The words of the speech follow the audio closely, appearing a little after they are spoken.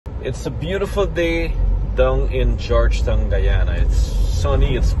It's a beautiful day down in Georgetown, Guyana. It's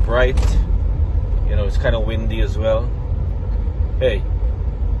sunny, it's bright, you know, it's kind of windy as well. Hey,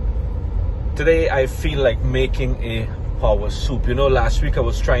 today I feel like making a power soup. You know, last week I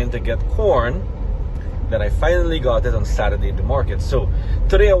was trying to get corn, then I finally got it on Saturday in the market. So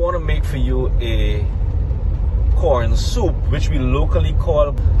today I want to make for you a corn soup, which we locally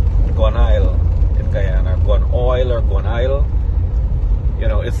call guanile in Guyana, guan oil or guanile. You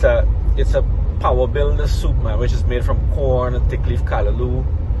know, it's a power builder soup, man, which is made from corn, thick leaf callaloo,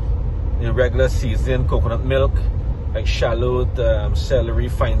 in regular season, coconut milk, like shallot, celery,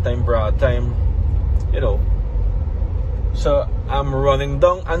 fine thyme, broad thyme, you know. So I'm running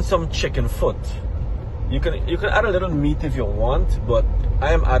down and some chicken foot. You can add a little meat if you want, but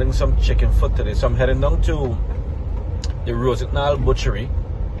I am adding some chicken foot today. So I'm heading down to the Rosenthal butchery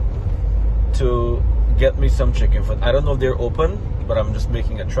to get me some chicken foot. I don't know if they're open, but I'm just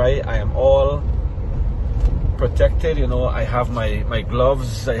making a try. I am all protected, you know. I have my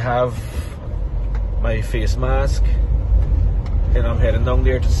gloves, I have my face mask, and I'm heading down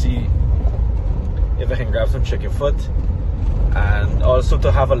there to see if I can grab some chicken foot and also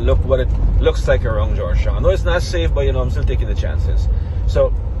to have a look what it looks like around Georgetown. I know it's not safe, but you know, I'm still taking the chances.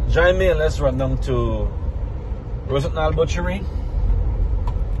 So join me and let's run down to Rosenthal butchery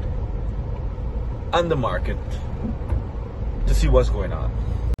and the market to see what's going on.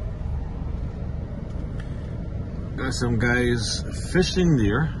 Got some guys fishing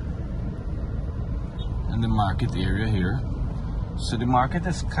there in the market area here. So the market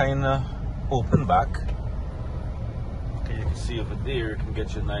is kind of open back. Okay, you can see over there, you can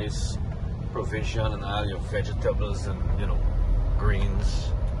get your nice provision and all your vegetables and, you know,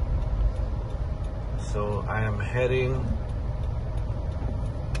 greens. So I am heading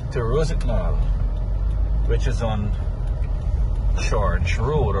to Rosenthal, which is on George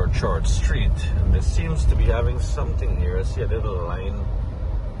Road or George Street, and it seems to be having something here. I see a little line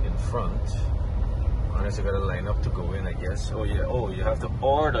in front. Unless you got a line up to go in, I guess. Oh yeah, oh, you have to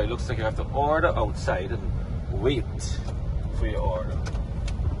order. It looks like you have to order outside and wait for your order.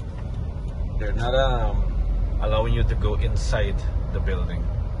 They're not allowing you to go inside the building.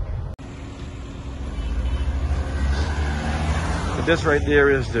 So this right there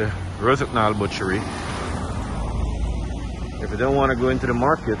is the Rosenthal butchery. If you don't want to go into the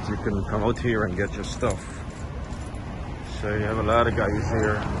market, you can come out here and get your stuff. So you have a lot of guys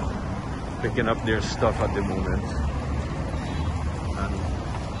here picking up their stuff at the moment. And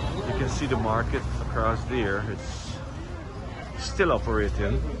you can see the market across there. It's still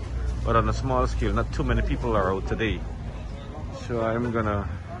operating, but on a small scale. Not too many people are out today. So I'm gonna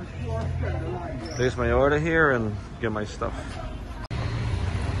place my order here and get my stuff.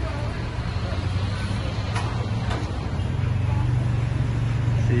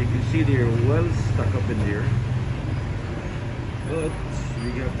 So you can see they're well stuck up in there, but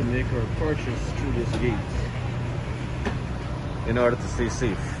we have to make our purchase through this gate in order to stay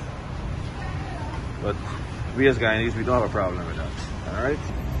safe. But we as Guyanese, we don't have a problem with that, all right?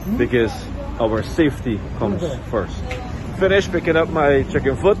 Because our safety comes first. Finished picking up my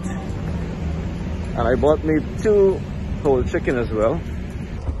chicken foot, and I bought me 2 whole chicken as well.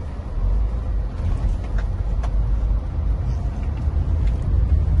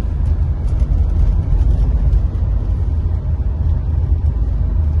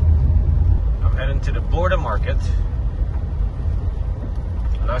 To the border market.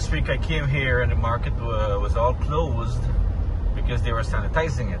 Last week I came here and the market was all closed because they were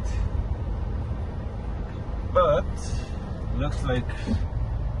sanitizing it. But looks like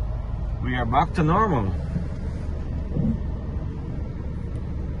we are back to normal.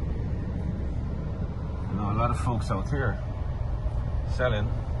 I know a lot of folks out here selling.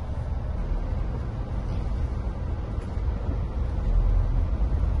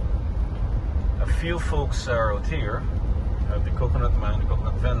 A few folks are out here. The coconut man, the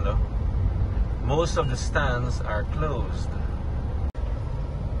coconut vendor. Most of the stands are closed.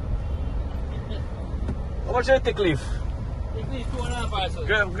 How much is thick leaf? Thick leaf, $2.5.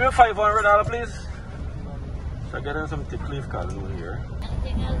 Give $500, please. So I getting some thick leaf callaloo here.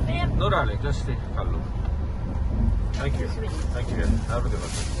 No, darling, just the callaloo. Thank you. Thank you. Have a good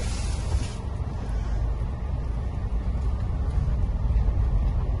one.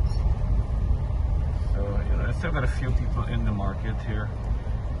 Still got a few people in the market here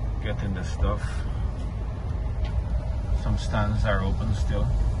getting the stuff. Some stands are open still.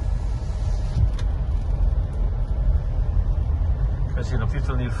 Because you know,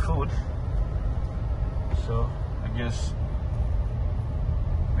 people need food. So I guess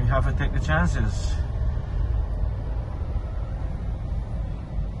we have to take the chances.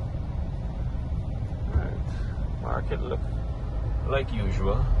 market, look, like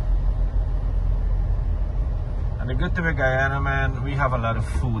usual. And the good thing with Guyana, man, we have a lot of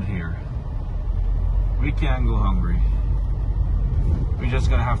food here. We can't go hungry. We're just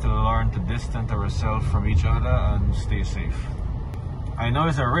gonna have to learn to distance ourselves from each other and stay safe. I know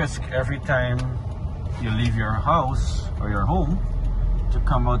it's a risk every time you leave your house or your home to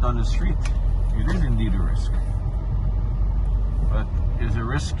come out on the street. It is indeed a risk. But it's a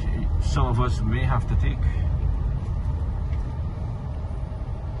risk some of us may have to take.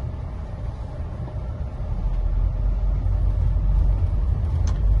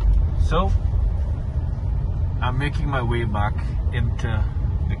 So, I'm making my way back into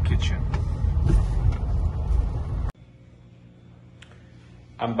the kitchen.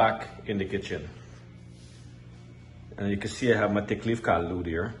 I'm back in the kitchen. And you can see I have my thick leaf callaloo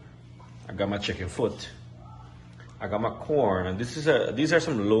there. I got my chicken foot. I got my corn, and these are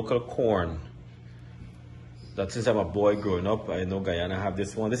some local corn that since I'm a boy growing up, I know Guyana have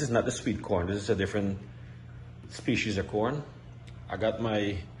this one. This is not the sweet corn. This is a different species of corn. I got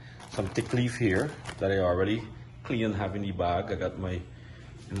some thick leaf here that I already clean and have in the bag. I got my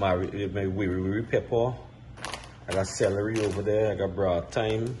wiri pepper. I got celery over there. I got broad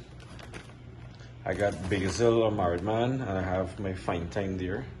thyme. I got basil or married man, and I have my fine thyme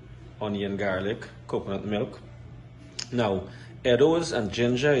there. Onion, garlic, coconut milk. Now, edos and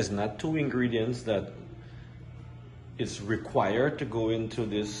ginger is not two ingredients that is required to go into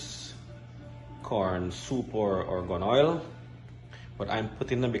this corn soup or gun oil, but I'm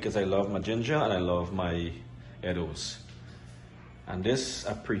putting them because I love my ginger and I love my edos. And this,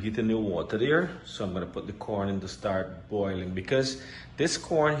 I preheated the water there, so I'm gonna put the corn in to start boiling, because this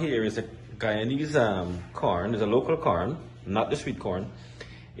corn here is a Guyanese corn, it's a local corn, not the sweet corn.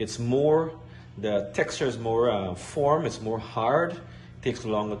 It's more, the texture is more firm, it's more hard, takes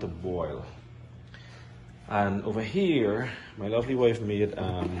longer to boil. And over here, my lovely wife made,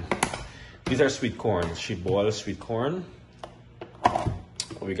 these are sweet corn. She boiled sweet corn.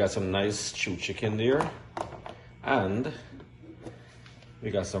 We got some nice stewed chicken there. And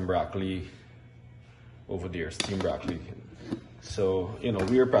we got some broccoli over there, steamed broccoli. So, you know,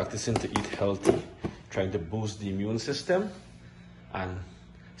 we are practicing to eat healthy, trying to boost the immune system and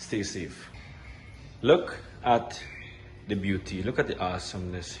stay safe. Look at the beauty, look at the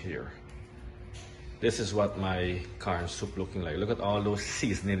awesomeness here. This is what my corn soup looking like. Look at all those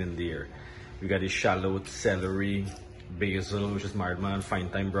seasoning in there. We got the shallot, celery, basil, which is married man, fine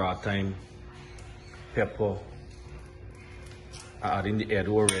thyme, broad thyme, pepper. I add in the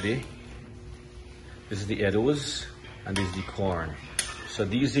edo already. This is the edos and this is the corn. So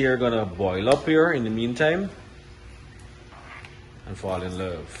these here are gonna boil up here in the meantime and fall in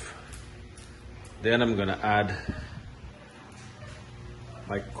love. Then I'm gonna add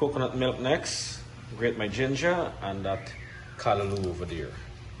my coconut milk next, grate my ginger and that callaloo over there.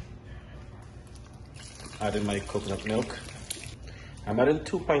 Adding my coconut milk. I'm adding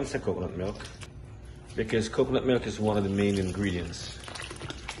 2 pints of coconut milk because coconut milk is one of the main ingredients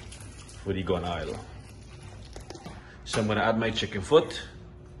for the gun oil. So I'm gonna add my chicken foot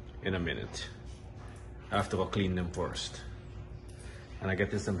in a minute. I have to go clean them first. And I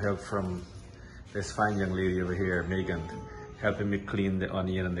get some help from this fine young lady over here, Megan, helping me clean the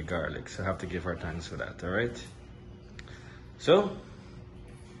onion and the garlic. So I have to give her thanks for that, all right? So,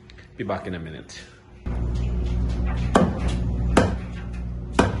 be back in a minute.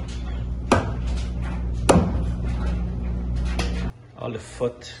 All the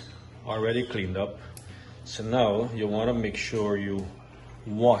foot already cleaned up. So now you want to make sure you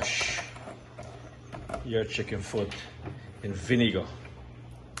wash your chicken foot in vinegar.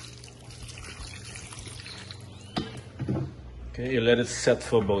 Okay, you let it set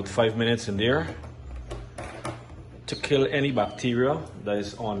for about 5 minutes in there to kill any bacteria that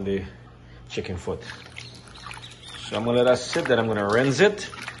is on the chicken foot. So I'm gonna let that sit, then I'm gonna rinse it,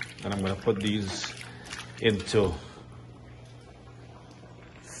 and I'm gonna put these into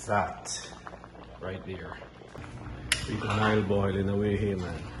that right there. Keep an oil boiling away here,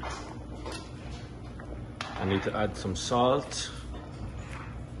 man. I need to add some salt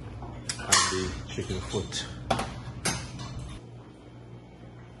and the chicken foot.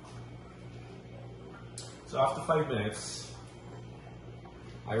 So after 5 minutes,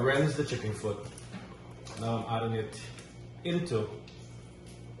 I rinse the chicken foot. Now I'm adding it into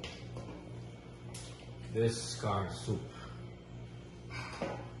this corn soup. I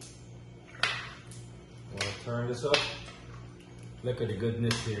want to turn this up. Look at the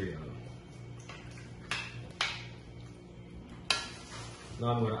goodness here, you know. Now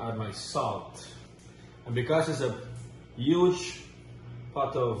I'm going to add my salt. And because it's a huge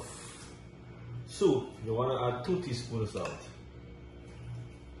pot of soup, you want to add 2 teaspoons of salt.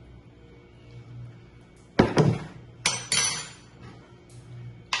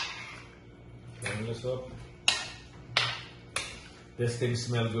 Turn this up. This thing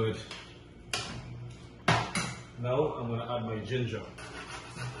smells good. Now I'm going to add my ginger.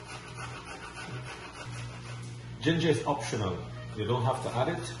 Ginger is optional. You don't have to add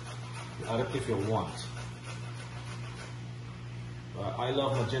it. You add it if you want. I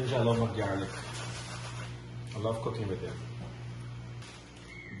love my ginger, I love my garlic. I love cooking with it.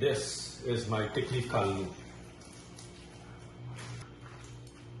 This is my technique kaldu.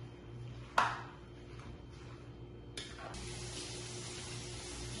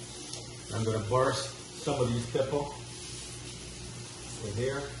 I'm going to burst some of these pepper in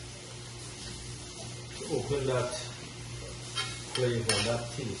here to open that flavor,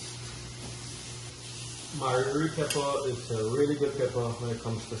 that taste. Marjorie pepper is a really good pepper when it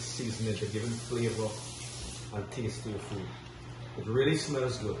comes to seasoning, to giving flavor and taste to your food. It really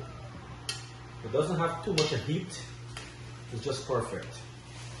smells good. It doesn't have too much heat, it's just perfect.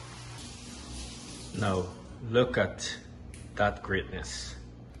 Now, look at that greatness.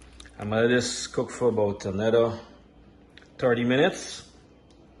 I'm gonna let this cook for about another 30 minutes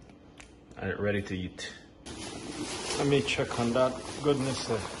and it's ready to eat. Let me check on that goodness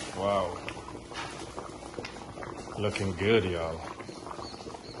there. Wow. Looking good, y'all.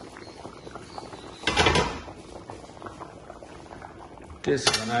 This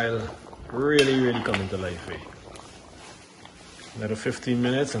one I'll really come into life, eh? Another 15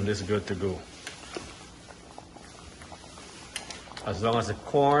 minutes and this is good to go. As long as the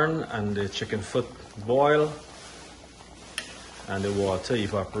corn and the chicken foot boil and the water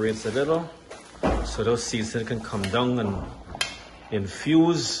evaporates a little, so those seasonings can come down and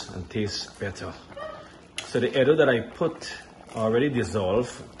infuse and taste better. So the edo that I put already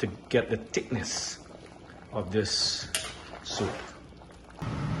dissolved to get the thickness of this soup.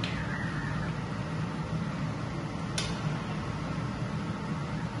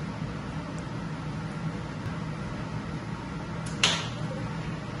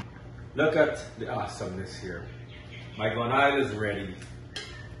 Look at the awesomeness here. My guanile is ready.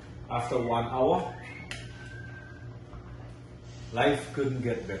 After 1 hour, life couldn't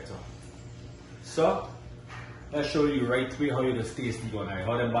get better. So, let's show you right away how you just taste the guanile.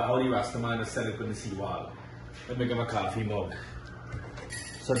 How the Rastaman sell it on the seawall. Let me give a coffee mug.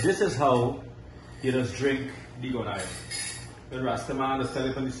 So this is how you just drink the guanile. The Rastaman sell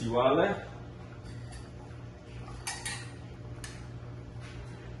it on the seawall there.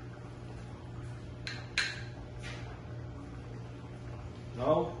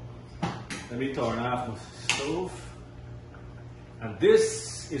 Now, let me turn off the stove. And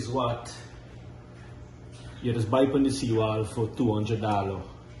this is what you just buy on the seawall for $200,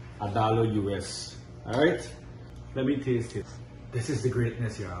 $1 US. Alright? Let me taste it. This is the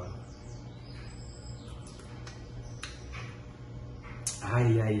greatness, y'all.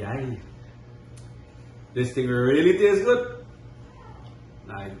 Ay. This thing really tastes good.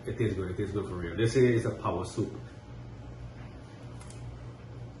 Nah, it tastes good. It tastes good for real. This is a power soup.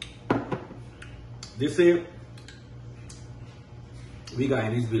 This is, we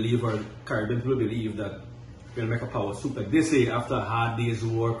Guyanese believe, or Caribbean people believe, that we'll make a power soup like this. After a hard day's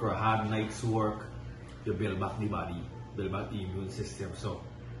work or a hard night's work, you build back the body, build back the immune system. So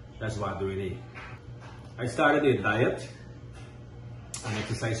that's what I'm doing it. I started a diet, an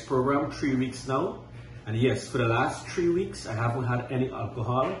exercise program, 3 weeks now. And yes, for the last 3 weeks, I haven't had any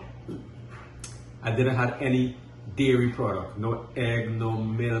alcohol. I didn't have any dairy product, no egg, no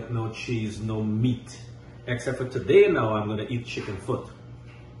milk, no cheese, no meat. Except for today now, I'm gonna eat chicken foot.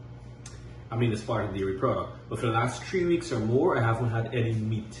 I mean, it's part of dairy product. But for the last 3 weeks or more, I haven't had any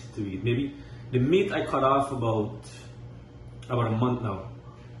meat to eat. Maybe the meat I cut off about a month now.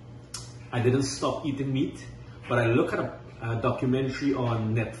 I didn't stop eating meat, but I look at a documentary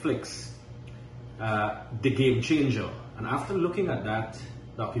on Netflix, The Game Changer. And after looking at that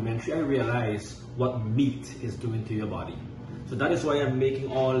documentary, I realized what meat is doing to your body. So that is why I'm making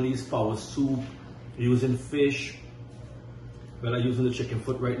all these power soup, using fish. Well, I'm using the chicken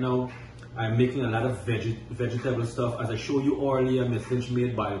foot right now. I'm making a lot of vegetable stuff. As I showed you earlier, Miss Lynch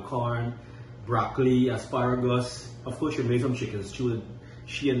made boiled corn, broccoli, asparagus. Of course, she made some chicken stew.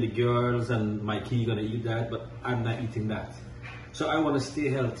 She and the girls and Mikey gonna eat that, but I'm not eating that. So I want to stay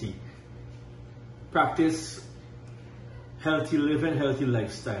healthy. Practice healthy living, healthy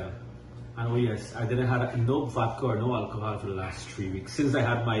lifestyle. And oh yes, I didn't have no vodka or no alcohol for the last 3 weeks. Since I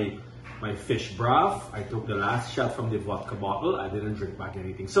had my fish broth, I took the last shot from the vodka bottle. I didn't drink back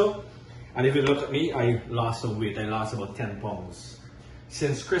anything. So, and if you look at me, I lost some weight. I lost about 10 pounds.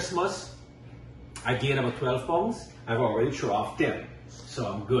 Since Christmas, I gained about 12 pounds. I've already thrown off 10, so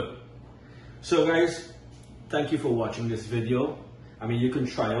I'm good. So guys, thank you for watching this video. I mean, you can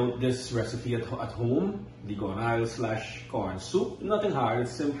try out this recipe at home, the guanile/corn soup. Nothing hard,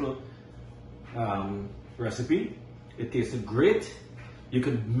 it's simple recipe. It tasted great. You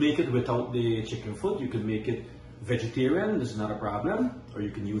can make it without the chicken foot. You can make it vegetarian, this is not a problem. Or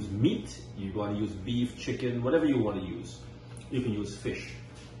you can use meat. You want to use beef, chicken, whatever you want to use. You can use fish.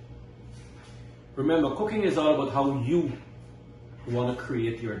 Remember, cooking is all about how you want to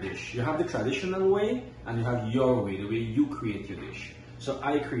create your dish. You have the traditional way and you have your way, the way you create your dish. So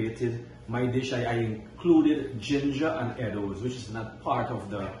I created my dish. I included ginger and edibles, which is not part of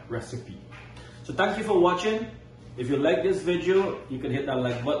the recipe. So thank you for watching. If you like this video, you can hit that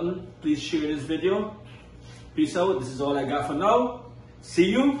like button. Please share this video. Peace out. This is all I got for now. See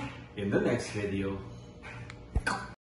you in the next video.